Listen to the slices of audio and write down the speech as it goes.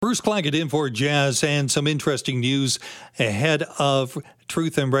Bruce Claggett in for Jazz, and some interesting news ahead of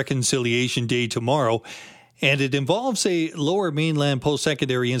Truth and Reconciliation Day tomorrow. And it involves a Lower Mainland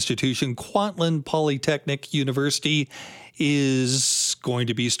post-secondary institution. Kwantlen Polytechnic University is going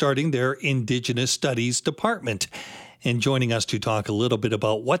to be starting their Indigenous Studies department. And joining us to talk a little bit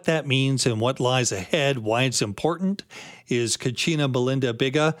about what that means and what lies ahead, why it's important, is Kachina Melinda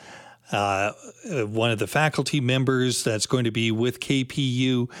Biga, one of the faculty members that's going to be with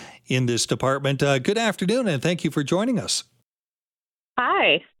KPU in this department. Good afternoon, and thank you for joining us.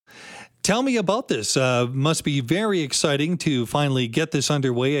 Hi. Tell me about this. Must be very exciting to finally get this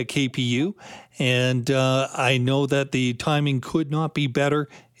underway at KPU, and I know that the timing could not be better,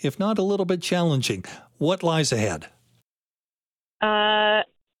 if not a little bit challenging. What lies ahead?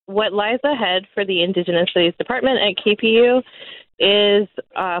 What lies ahead for the Indigenous Studies Department at KPU is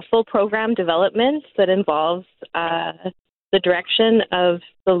full program development that involves the direction of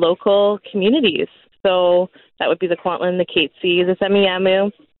the local communities. So that would be the Kwantlen, the Katzie, the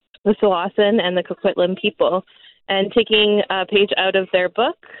Semiahmoo, the Tsawwassen, and the Coquitlam people, and taking a page out of their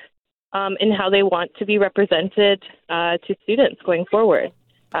book in how they want to be represented to students going forward.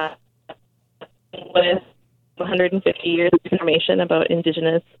 With 150 years of information about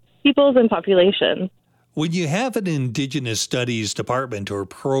Indigenous peoples and populations. When you have an Indigenous Studies department or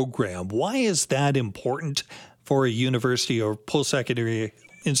program, why is that important for a university or post-secondary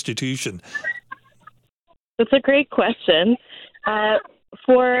institution? That's a great question.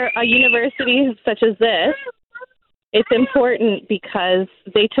 For a university such as this, it's important because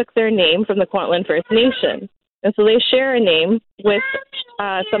they took their name from the Kwantlen First Nation. And so they share a name with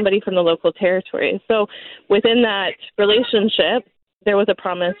somebody from the local territory. So within that relationship, there was a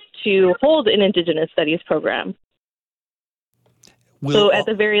promise to hold an Indigenous Studies program. So at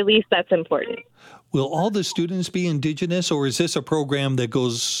the very least, that's important. Will all the students be Indigenous, or is this a program that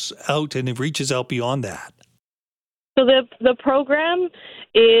goes out and it reaches out beyond that? So the program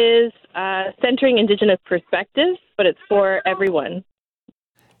is centering Indigenous perspectives, but it's for everyone.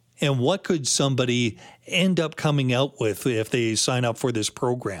 And what could somebody end up coming out with if they sign up for this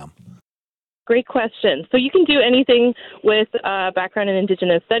program? Great question. So you can do anything with background in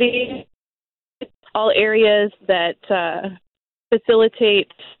Indigenous studies, all areas that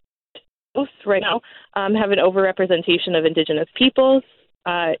facilitate right now have an overrepresentation of Indigenous peoples.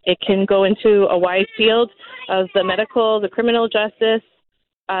 It can go into a wide field of the medical, the criminal justice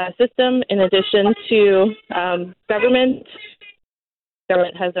system, in addition to government.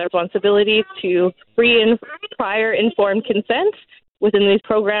 Government has a responsibility to free and prior informed consent within these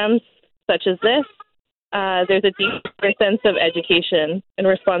programs such as this. There's a deeper sense of education and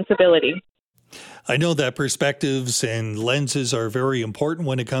responsibility. I know that perspectives and lenses are very important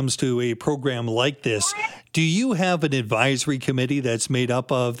when it comes to a program like this. Do you have an advisory committee that's made up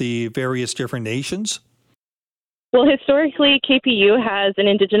of the various different nations? Well, historically, KPU has an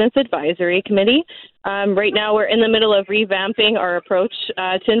Indigenous Advisory Committee. Right now, we're in the middle of revamping our approach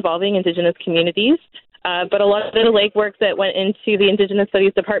to involving Indigenous communities. But a lot of the legwork that went into the Indigenous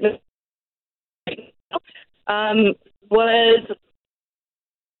Studies Department was...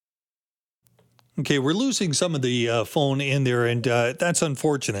 Okay, we're losing some of the phone in there, and that's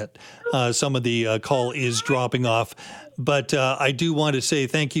unfortunate. Some of the call is dropping off. But I do want to say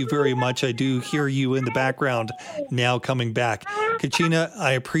thank you very much. I do hear you in the background now coming back. Kachina,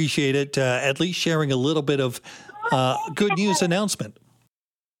 I appreciate it, at least sharing a little bit of good news announcement.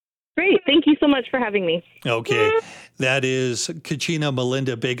 Great. Thank you so much for having me. Okay. That is Kachina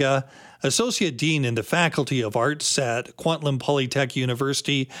Melinda Biga, Associate Dean in the Faculty of Arts at Kwantlen Polytech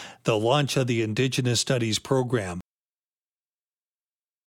University, the launch of the Indigenous Studies program.